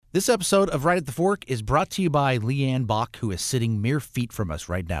This episode of Right at the Fork is brought to you by Leanne Bach, who is sitting mere feet from us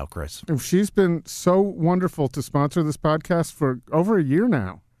right now, Chris. She's been so wonderful to sponsor this podcast for over a year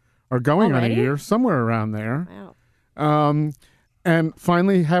now, or going Already? on a year, somewhere around there. Wow. And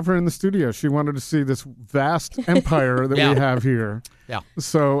finally have her in the studio. She wanted to see this vast empire that Yeah. we have here. Yeah.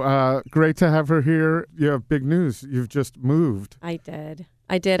 So great to have her here. You have big news. You've just moved. I did.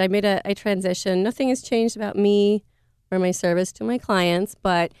 I made a transition. Nothing has changed about me or my service to my clients,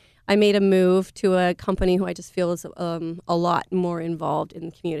 but I made a move to a company who I just feel is a lot more involved in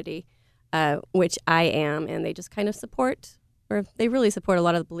the community, which I am, and they just kind of support, or they really support a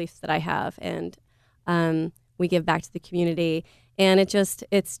lot of the beliefs that I have, and we give back to the community. And it's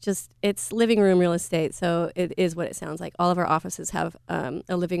living room real estate, so it is what it sounds like. All of our offices have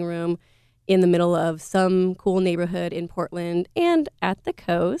a living room in the middle of some cool neighborhood in Portland and at the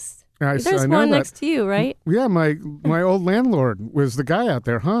coast. There's I know one that. next to you, right? Yeah, my old landlord was the guy out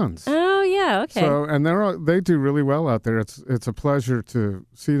there, Hans. Oh yeah, okay. So and they do really well out there. It's a pleasure to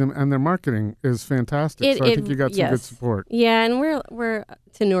see them, and their marketing is fantastic. So I think you got some good support. Yeah, and we're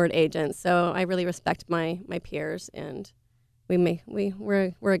tenured agents, so I really respect my peers, and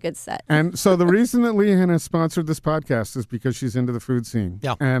we're a good set. And so the reason that Leanne has sponsored this podcast is because she's into the food scene.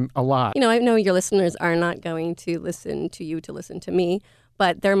 Yeah. And a lot. I know your listeners are not going to listen to you to listen to me,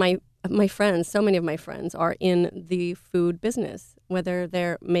 but they're my friends. So many of my friends are in the food business, whether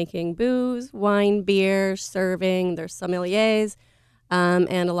they're making booze, wine, beer, serving, they're sommeliers, and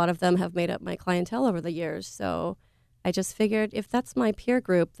a lot of them have made up my clientele over the years. So I just figured if that's my peer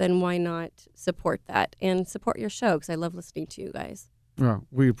group, then why not support that and support your show, because I love listening to you guys. Well,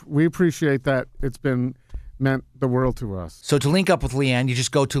 we appreciate that. It's meant the world to us. So to link up with Leanne, you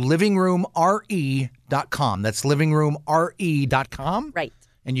just go to livingroomre.com. That's livingroomre.com. Right.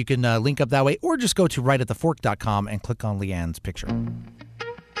 And you can link up that way, or just go to rightatthefork.com and click on Leanne's picture.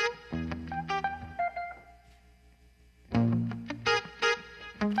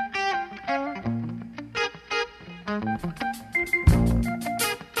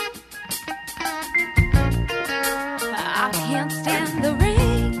 I can't stand the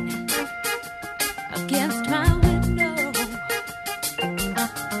rain against my window,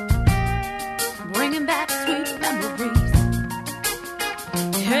 bringing back sweet memories.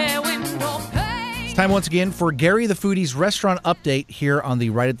 Hey, window pane. It's time once again for Gary the Foodie's restaurant update here on the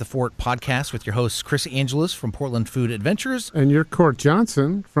Right at the Fork podcast with your host, Chris Angeles from Portland Food Adventures. And you're Court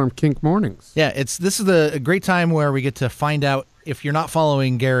Johnson from Kink Mornings. Yeah, this is a great time where we get to find out if you're not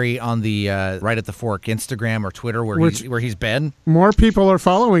following Gary on the Right at the Fork Instagram or Twitter where he's been. More people are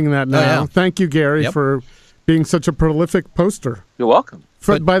following that now. yeah. Thank you, Gary, for being such a prolific poster. You're welcome.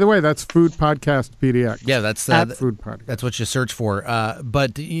 By the way, that's Food Podcast PDX. Yeah, that's Food Podcast. That's what you search for.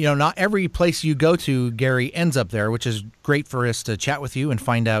 But not every place you go to, Gary, ends up there, which is great for us to chat with you and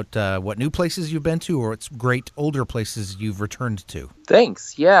find out what new places you've been to, or what's great older places you've returned to.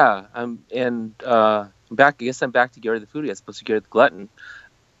 Thanks. Yeah. I'm back. I guess I'm back to Gary the Foodie as opposed to Gary the Glutton.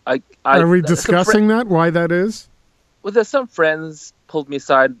 Are we discussing that? Why that is? Well, there's some friends pulled me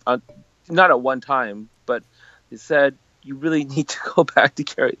aside, not at one time, but they said, you really need to go back to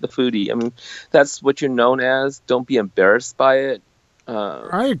Gary the Foodie. I mean, that's what you're known as. Don't be embarrassed by it.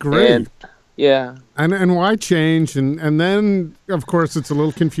 I agree. And why change? And then, of course, it's a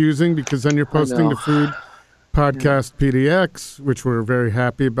little confusing because then you're posting to Food Podcast PDX, which we're very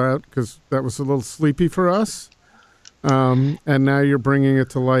happy about because that was a little sleepy for us. And now you're bringing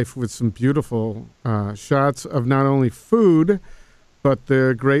it to life with some beautiful shots of not only food, but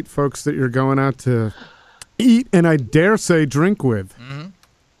the great folks that you're going out to eat and I dare say drink with.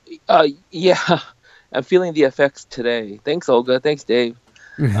 Mm-hmm. Yeah, I'm feeling the effects today. Thanks, Olga. Thanks, Dave.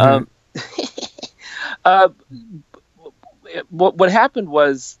 What happened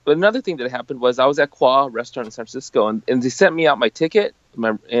was, another thing that happened was I was at Qua Restaurant in San Francisco, and they sent me out my ticket,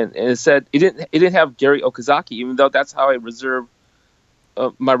 and it said it didn't have Gary Okazaki, even though that's how I reserved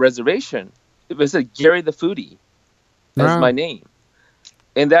my reservation. It said Gary the Foodie as my name,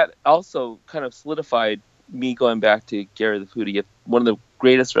 and that also kind of solidified me going back to Gary the Foodie. If one of the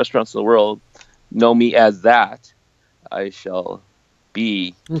greatest restaurants in the world know me as that, I shall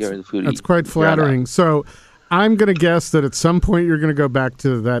be Gary the Foodie. That's quite flattering. So I'm going to guess that at some point you're going to go back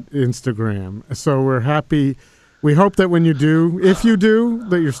to that Instagram. So we're happy. We hope that when you do, if you do,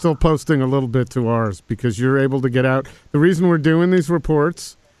 that you're still posting a little bit to ours because you're able to get out. The reason we're doing these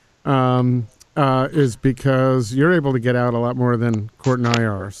reports is because you're able to get out a lot more than Court and I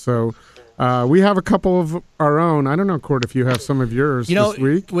are. So We have a couple of our own. I don't know, Court, if you have some of yours this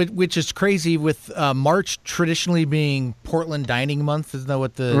week. Which is crazy with March traditionally being Portland Dining Month. Isn't that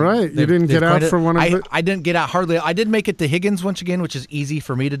what the... Right. You didn't get out for one of the... I didn't get out hardly. I did make it to Higgins once again, which is easy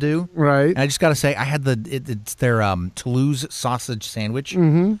for me to do. Right. And I just got to say, I had it's their Toulouse sausage sandwich.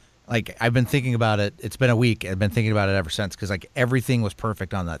 Mm-hmm. Like, I've been thinking about it. It's been a week. I've been thinking about it ever since because, like, everything was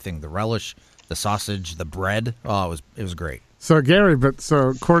perfect on that thing. The relish, the sausage, the bread. Oh, it was great. So, Gary,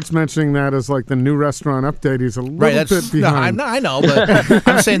 so Court's mentioning that as like the new restaurant update. He's a little bit behind. No, I know, but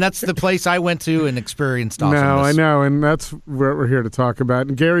I'm saying that's the place I went to and experienced awesomeness. No, I know, and that's what we're here to talk about.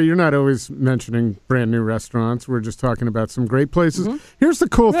 And Gary, you're not always mentioning brand new restaurants. We're just talking about some great places. Mm-hmm. Here's the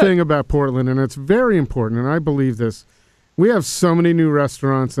cool thing about Portland, and it's very important, and I believe this. We have so many new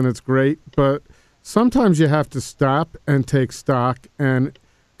restaurants, and it's great, but sometimes you have to stop and take stock and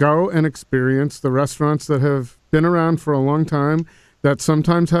go and experience the restaurants that have been around for a long time, that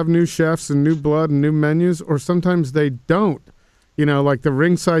sometimes have new chefs and new blood and new menus, or sometimes they don't. Like the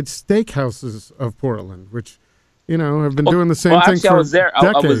Ringside Steakhouses of Portland, which, have been doing the same thing for I was there.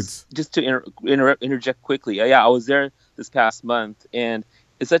 decades. I was, just to interject quickly, yeah, I was there this past month, and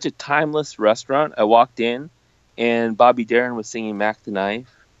it's such a timeless restaurant. I walked in, and Bobby Darin was singing Mac the Knife.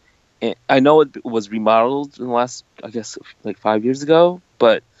 And I know it was remodeled in the last, I guess, like 5 years ago,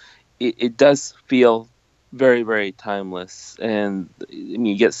 but it does feel very, very timeless. And I mean,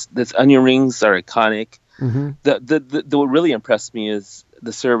 you get this onion rings are iconic. Mm-hmm. What really impressed me is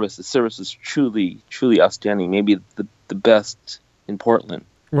the service. The service is truly, truly outstanding. Maybe the best in Portland.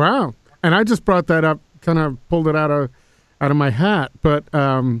 Wow! And I just brought that up, kind of pulled it out of my hat. But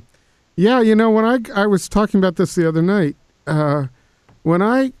yeah, when I was talking about this the other night, when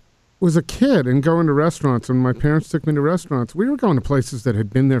I was a kid and going to restaurants, and my parents took me to restaurants, we were going to places that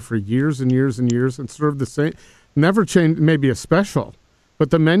had been there for years and years and years and served the same, never changed, maybe a special, but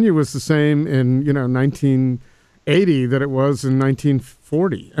the menu was the same in 1980 that it was in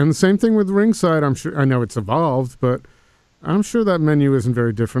 1940. And the same thing with Ringside. I know it's evolved, but I'm sure that menu isn't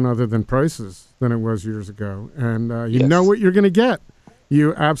very different other than prices than it was years ago. And you know what you're going to get.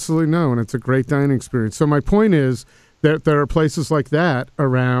 You absolutely know, and it's a great dining experience. So my point is, there are places like that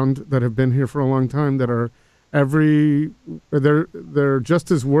around that have been here for a long time that are they're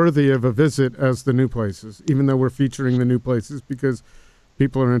just as worthy of a visit as the new places, even though we're featuring the new places because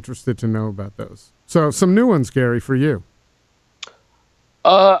people are interested to know about those. So some new ones, Gary, for you.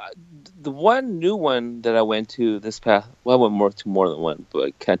 The one new one that I went to this past, well, I went to more than one, but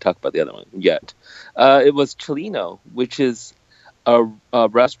I can't talk about the other one yet. It was Chileno, which is a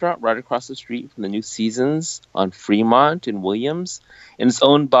restaurant right across the street from the New Seasons on Fremont in Williams, and it's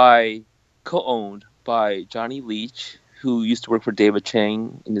co-owned by Johnny Leach, who used to work for David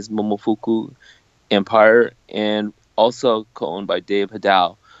Chang in his Momofuku empire, and also co-owned by Dave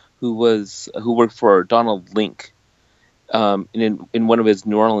Haddow, who worked for Donald Link in one of his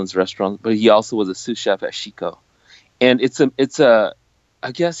New Orleans restaurants, but he also was a sous chef at Chico. And it's a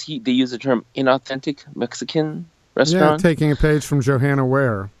I guess they use the term inauthentic Mexican restaurant. Yeah, taking a page from Johanna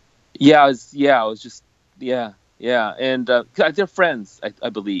Ware. Yeah, and they're friends, I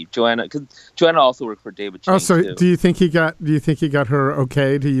believe. Joanna, because Joanna also worked for David Chang. Oh, so too. do you think he got her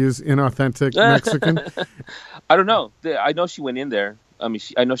okay to use inauthentic Mexican? I don't know. I know she went in there. I mean,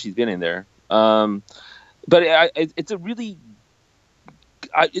 I know she's been in there. But it's a really,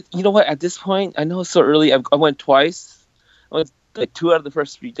 you know what? At this point, I know it's so early. I went twice. I went like 2 out of the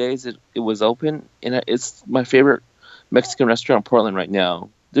first 3 days it was open, and it's my favorite Mexican restaurant in Portland right now.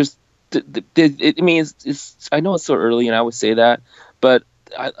 There's, I know it's so early, and I would say that, but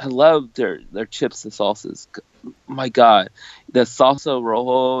I love their chips and salsas. My God, the salsa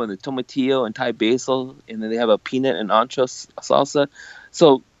rojo and the tomatillo and Thai basil, and then they have a peanut and ancho salsa.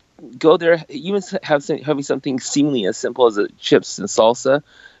 So go there. Even having something seemingly as simple as a chips and salsa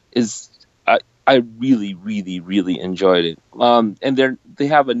is. I really, really, really enjoyed it. And they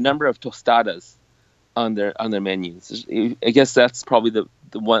have a number of tostadas on their menus. I guess that's probably the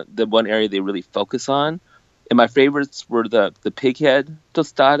one area they really focus on. And my favorites were the pig head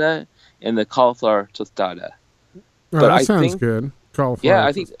tostada and the cauliflower tostada. Oh, that sounds good. Cauliflower. Yeah,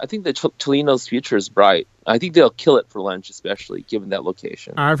 I think the Chileno's future is bright. I think they'll kill it for lunch, especially given that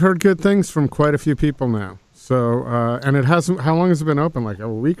location. I've heard good things from quite a few people now. So, and it hasn't. How long has it been open? Like a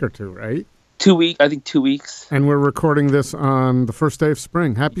week or two, right? 2 weeks, I think 2 weeks. And we're recording this on the first day of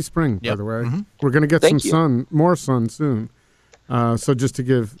spring. Happy spring, by the way. Mm-hmm. We're going to get more sun soon. So just to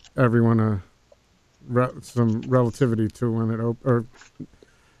give everyone some relativity to when it opens,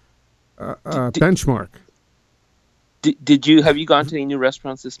 benchmark. Have you gone to any new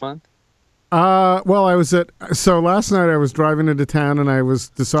restaurants this month? Well, so last night I was driving into town and I was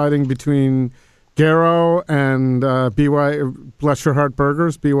deciding between Garrow and Bless Your Heart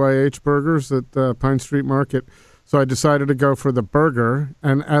Burgers, BYH Burgers at Pine Street Market. So I decided to go for the burger.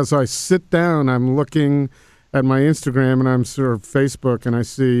 And as I sit down, I'm looking at my Instagram and I'm sort of Facebook, and I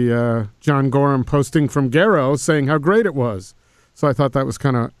see John Gorham posting from Garrow saying how great it was. So I thought that was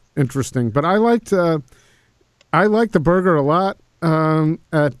kind of interesting. But I liked the burger a lot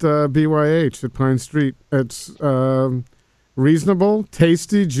at BYH at Pine Street. It's reasonable,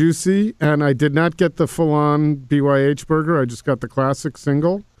 tasty, juicy, and I did not get the full-on BYH burger. I just got the classic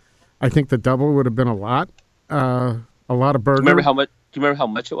single. I think the double would have been a lot of burger. Do you remember how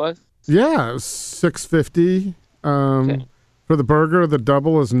much it was? Yeah, it was $6.50 Okay. for the burger. The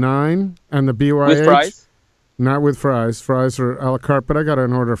double is $9, and the BYH With fries? not with fries. Fries are a la carte, but I got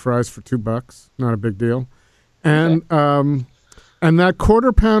an order of fries for $2. Not a big deal. And and that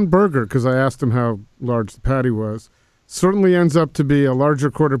quarter-pound burger, because I asked him how large the patty was, certainly ends up to be a larger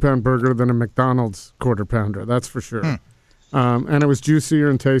quarter-pound burger than a McDonald's quarter-pounder. That's for sure. And it was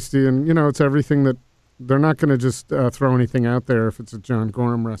juicier and tasty, and it's everything that they're not going to just throw anything out there if it's a John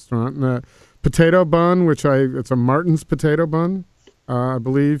Gorham restaurant. And the potato bun, it's a Martin's potato bun, I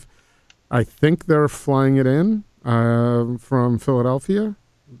believe. I think they're flying it in from Philadelphia.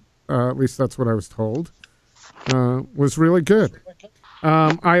 At least that's what I was told. Was really good.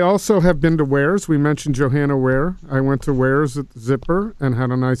 I also have been to Ware's. We mentioned Johanna Ware. I went to Ware's at the Zipper and had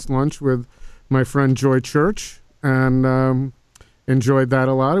a nice lunch with my friend Joy Church and enjoyed that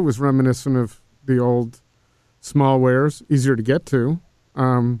a lot. It was reminiscent of the old small Ware's, easier to get to,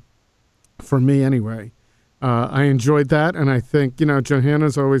 for me anyway. I enjoyed that, and I think,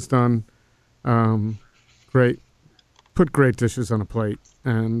 Johanna's always done put great dishes on a plate,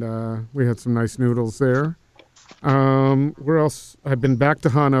 and we had some nice noodles there. Where else? I've been back to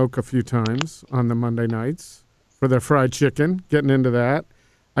Han Oak a few times on the Monday nights for their fried chicken, getting into that.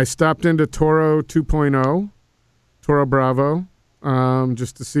 I stopped into Toro 2.0, Toro Bravo,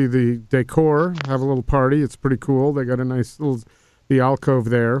 just to see the decor, have a little party. It's pretty cool. They got a nice the alcove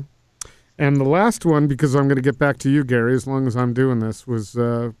there. And the last one, because I'm going to get back to you, Gary, as long as I'm doing this, was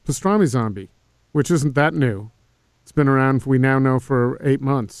Pastrami Zombie, which isn't that new. It's been around, we now know, for 8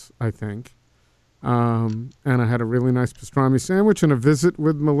 months, I think. And I had a really nice pastrami sandwich and a visit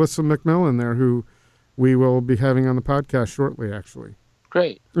with Melissa McMillan there, who we will be having on the podcast shortly, actually.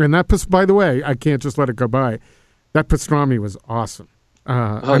 Great. And that, by the way, I can't just let it go by. That pastrami was awesome.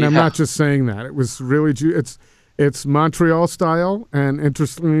 And I'm not just saying that. It was really, it's Montreal style, and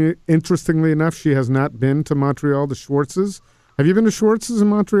interestingly enough, she has not been to Montreal, to Schwartz's. Have you been to Schwartz's in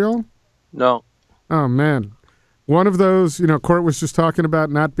Montreal? No. Oh, man. One of those, Court was just talking about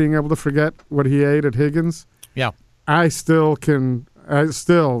not being able to forget what he ate at Higgins. Yeah. I still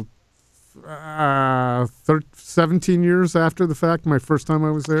 17 years after the fact, my first time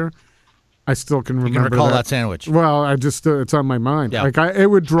I was there, I still can remember You can recall that sandwich. Well, it's on my mind. Yeah. Like, it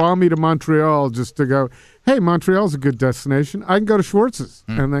would draw me to Montreal just to go, hey, Montreal's a good destination. I can go to Schwartz's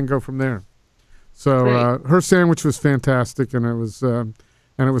and then go from there. So her sandwich was fantastic, and it was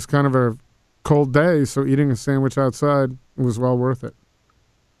kind of a cold day, so eating a sandwich outside was well worth it.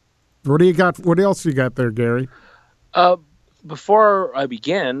 What do you got? What else you got there, Gary? Before I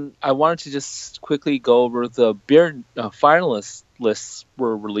begin, I wanted to just quickly go over the beer finalist lists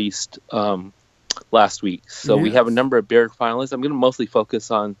were released last week. So we have a number of beer finalists. I'm going to mostly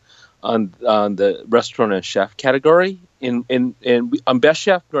focus on the restaurant and chef category. On Best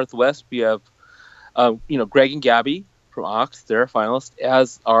Chef Northwest, we have Greg and Gabby from Ox. They're finalists,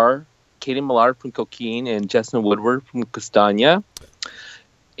 as are Katie Millard from Coquine and Jessica Woodward from Castagna.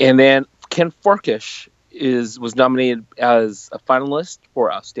 And then Ken Forkish was nominated as a finalist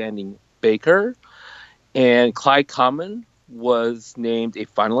for Outstanding Baker. And Clyde Common was named a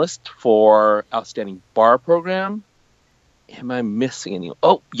finalist for Outstanding Bar Program. Am I missing any?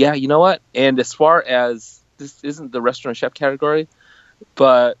 Oh, yeah, you know what? And as far as, this isn't the restaurant chef category,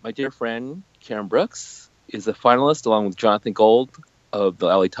 but my dear friend Karen Brooks is a finalist along with Jonathan Gold of the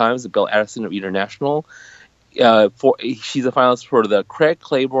LA Times and Bill Addison of Eater National. She's a finalist for the Craig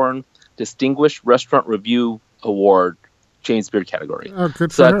Claiborne Distinguished Restaurant Review Award James Beard category. Oh,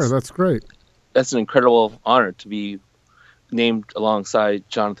 good for her. That's great. That's an incredible honor to be named alongside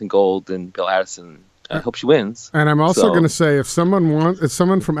Jonathan Gold and Bill Addison. I hope she wins. And I'm also going to say, if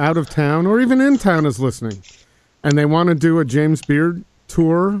someone from out of town or even in town is listening, and they want to do a James Beard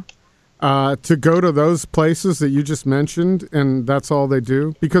tour, to go to those places that you just mentioned, and that's all they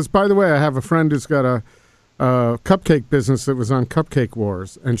do. Because, by the way, I have a friend who's got a cupcake business that was on Cupcake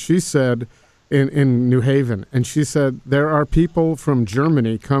Wars, and she said in New Haven, and she said there are people from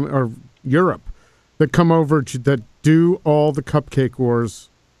Germany or Europe that come over that do all the Cupcake Wars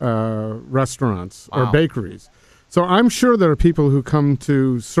restaurants or bakeries. So I'm sure there are people who come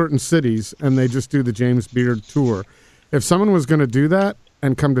to certain cities and they just do the James Beard tour. If someone was going to do that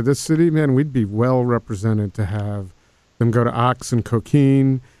and come to this city, man, we'd be well represented to have them go to Ox and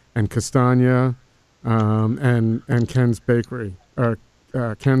Coquine and Castagna and Ken's Bakery or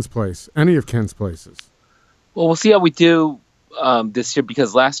Ken's Place, any of Ken's places. Well, we'll see how we do this year,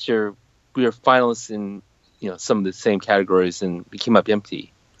 because last year we were finalists in some of the same categories and we came up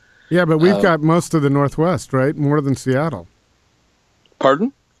empty. Yeah, but we've got most of the Northwest, right? More than Seattle.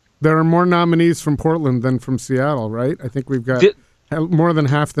 Pardon? There are more nominees from Portland than from Seattle, right? I think we've got more than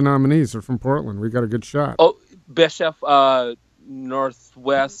half the nominees are from Portland. We've got a good shot. Oh, Best Chef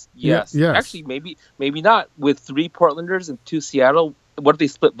Northwest, yes. Yes. Actually, maybe not. With 3 Portlanders and 2 Seattle, what if they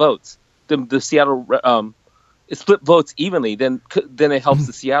split votes? The Seattle it split votes evenly, then it helps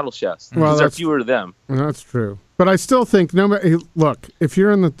the Seattle chefs because there are fewer of them. That's true. But I still think look, if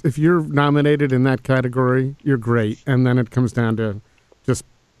you're nominated in that category, you're great, and then it comes down to just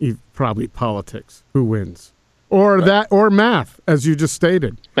probably politics, who wins, or or math, as you just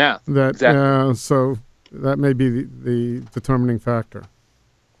stated. Math, exactly. So that may be the determining factor,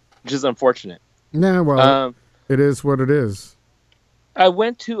 which is unfortunate. Yeah, well, it is what it is. I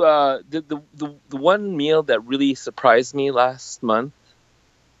went to the one meal that really surprised me last month,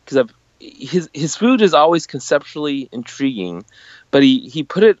 because his food is always conceptually intriguing, but he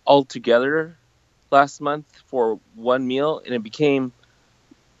put it all together last month for one meal, and it became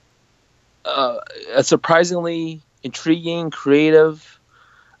a surprisingly intriguing, creative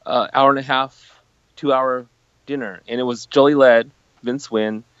hour and a half, 2-hour dinner, and it was Jolly Led, Vince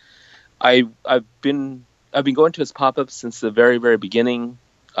Wynn. I've been going to his pop-ups since the very, very beginning.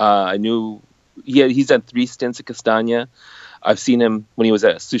 I knew he's done 3 stints at Castagna. I've seen him when he was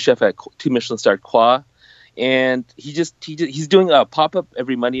a sous chef at 2 Michelin-starred Croix, and he's doing a pop-up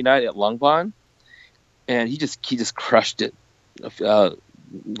every Monday night at Langbahn, and he just crushed it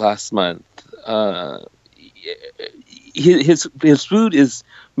last month. His food is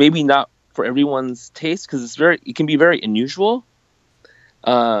maybe not for everyone's taste because it can be very unusual,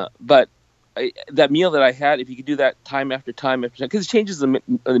 but that meal that I had, if you could do that time after time after time, because it changes the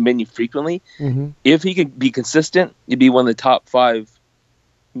menu frequently. Mm-hmm. If he could be consistent, it'd be one of the top 5,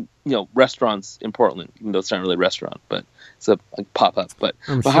 restaurants in Portland. Even though it's not really a restaurant, but it's a pop up. But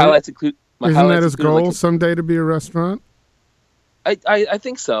my highlights include. Isn't that his goal someday to be a restaurant? I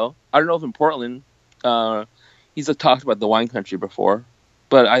think so. I don't know if in Portland. He's talked about the wine country before,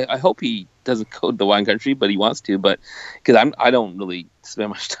 but I hope he doesn't go to the wine country, but he wants to. But because I don't really spend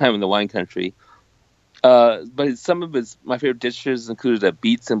much time in the wine country. But some of my favorite dishes included a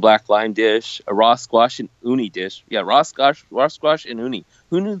beets and black lime dish, a raw squash and uni dish. Yeah, raw squash and uni.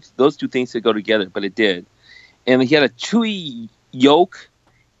 Who knew those 2 things could go together? But it did. And he had a chewy yolk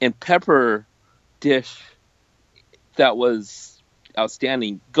and pepper dish that was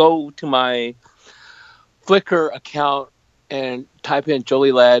outstanding. Go to my Flickr account and type in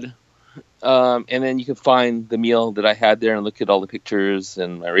Jolly Led. And then you can find the meal that I had there and look at all the pictures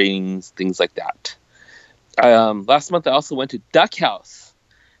and my ratings, things like that. Last month I also went to Duck House,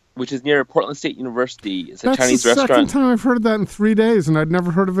 which is near Portland State University. It's a Chinese restaurant. That's the second time I've heard that in 3 days, and I'd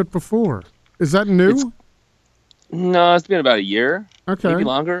never heard of it before. Is that new? No, it's been about a year. Okay. Maybe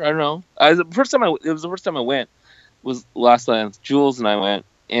longer. I don't know. It was the first time I went. Was last night. Jules and I went,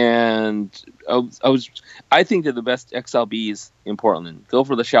 and I think they're the best XLBs in Portland. Go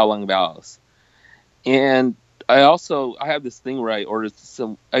for the Xiaolong Baos. And I have this thing where I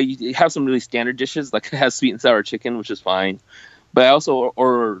have some really standard dishes, like it has sweet and sour chicken, which is fine. But I also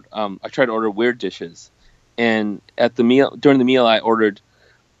I try to order weird dishes. And during the meal, I ordered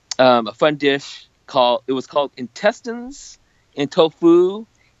a fun dish called intestines and tofu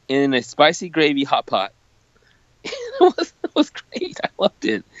in a spicy gravy hot pot. It was great. I loved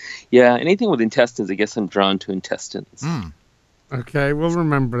it. Yeah, anything with intestines, I guess I'm drawn to intestines. Okay, we'll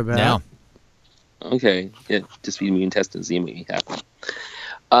remember that. Yeah. Okay, yeah, just feed me intestines. You make me happy.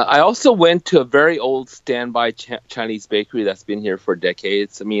 I also went to a very old standby Chinese bakery that's been here for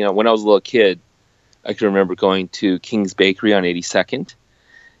decades. I mean, when I was a little kid, I can remember going to King's Bakery on 82nd.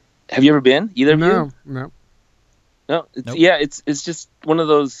 Have you ever been? Either of you? No. No. It's just one of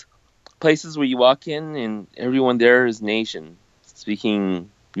those places where you walk in and everyone there is Asian, speaking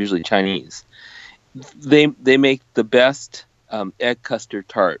usually Chinese. They make the best egg custard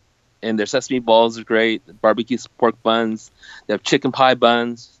tart, and their sesame balls are great. The barbecue pork buns, they have chicken pie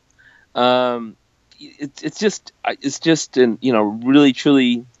buns. It's just really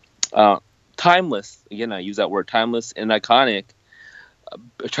truly timeless. Again, I use that word, timeless and iconic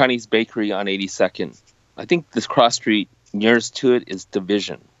a Chinese bakery on 82nd. I think this cross street nearest to it is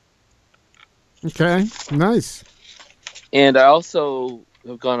Division. Okay, nice. And I also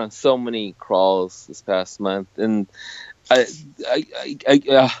have gone on so many crawls this past month, and I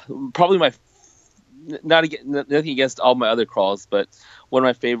probably nothing against all my other crawls, but one of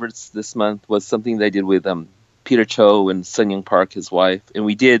my favorites this month was something that I did with Peter Cho and Sun Young Park, his wife, and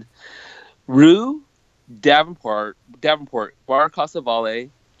we did Rue, Davenport, Bar Casa Valle,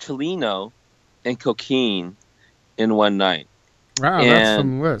 Cholino, and Coquine in one night. Wow, and, that's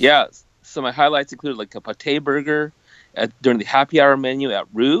some list. Yeah, so my highlights included like a pate burger during the happy hour menu at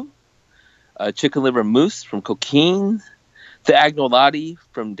Rue, chicken liver mousse from Coquine, the agnolotti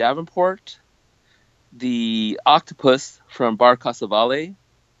from Davenport, the octopus from Bar Casa Valle,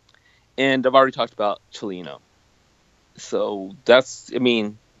 and I've already talked about Cholino. So that's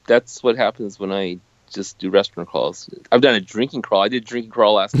what happens when I just do restaurant crawls. I've done a drinking crawl. I did a drinking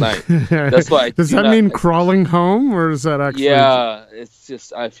crawl last night. That's why. Does that mean crawling home, or is that actually? Yeah, it's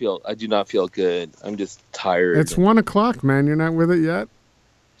just I do not feel good. I'm just tired. It's 1:00, man. You're not with it yet?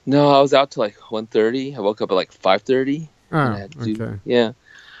 No, I was out till like 1:30. I woke up at like 5:30. Oh, okay. Yeah,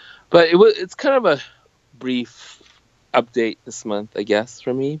 but it's kind of a brief update this month, I guess,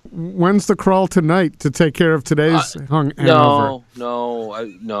 for me. When's the crawl tonight to take care of today's hangover?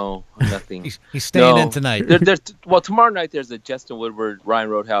 No, nothing. He's staying in tonight. Tomorrow night there's a Justin Woodward Ryan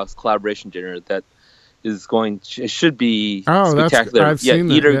Roadhouse collaboration dinner that is it should be spectacular. I've seen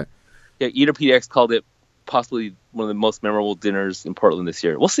that. Eater PDX called it possibly one of the most memorable dinners in Portland this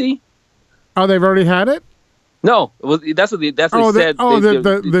year. We'll see. Oh, they've already had it? No, that's what they said.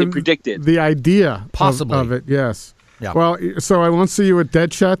 They predicted the idea possibly of it. Yes. Yeah. Well, so I won't see you at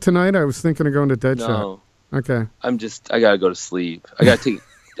Deadshot tonight. I was thinking of going to Deadshot. No. Okay. I gotta go to sleep. I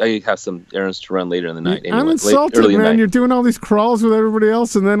have some errands to run later in the night. Anyway, I'm insulted, man. You're doing all these crawls with everybody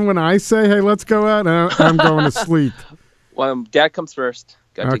else, and then when I say, "Hey, let's go out," I'm going to sleep. Well, Dad comes first.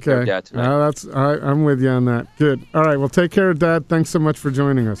 Gotta take care of Dad tonight. That's all right. I'm with you on that. Good. All right. Well, take care of Dad. Thanks so much for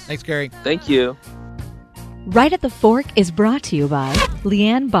joining us. Thanks, Gary. Thank you. Right at the Fork is brought to you by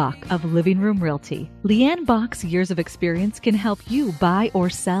Leanne Bach of Living Room Realty. Leanne Bach's years of experience can help you buy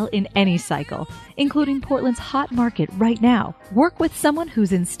or sell in any cycle, including Portland's hot market right now. Work with someone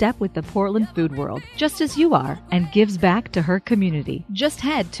who's in step with the Portland food world, just as you are, and gives back to her community. Just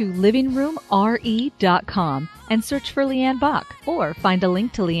head to livingroomre.com and search for Leanne Bach, or find a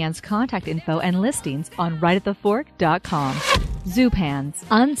link to Leanne's contact info and listings on rightatthefork.com. Zupans,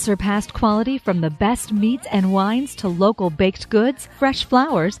 unsurpassed quality from the best meats and wines to local baked goods, fresh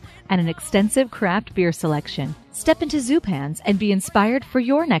flowers, and an extensive craft beer selection. Step into Zupans and be inspired for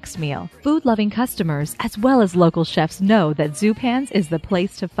your next meal. Food-loving customers as well as local chefs know that Zupans is the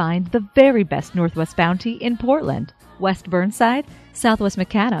place to find the very best Northwest bounty in Portland, West Burnside, Southwest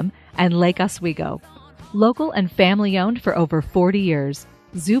Macadam, and Lake Oswego. Local and family-owned for over 40 years.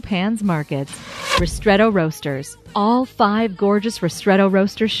 Zupans Markets. Ristretto Roasters. All 5 gorgeous Ristretto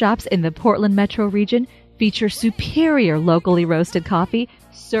Roaster shops in the Portland metro region feature superior locally roasted coffee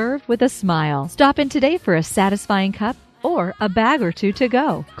served with a smile. Stop in today for a satisfying cup or a bag or two to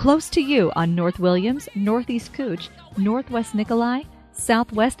go. Close to you on North Williams, Northeast Cooch, Northwest Nikolai,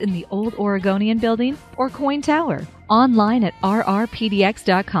 Southwest in the Old Oregonian Building, or Coin Tower. Online at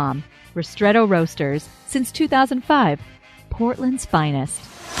rrpdx.com. Ristretto Roasters, since 2005, Portland's finest.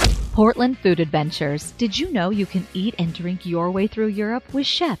 Portland Food Adventures. Did you know you can eat and drink your way through Europe with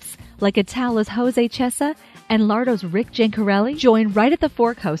chefs like Itala's Jose Chessa and Lardo's Rick Giancarelli? Join Right at the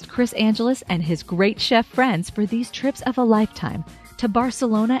Fork host Chris Angeles and his great chef friends for these trips of a lifetime to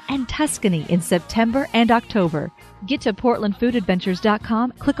Barcelona and Tuscany in September and October. Get to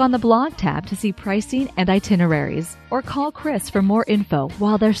PortlandFoodAdventures.com, click on the blog tab to see pricing and itineraries, or call Chris for more info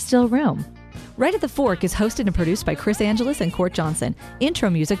while there's still room. Right at the Fork is hosted and produced by Chris Angeles and Court Johnson.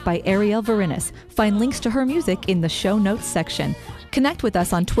 Intro music by Ariel Verinis. Find links to her music in the show notes section. Connect with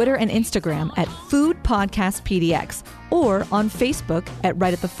us on Twitter and Instagram at Food Podcast PDX, or on Facebook at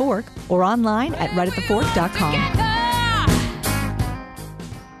Right at the Fork, or online at rightatthefork.com.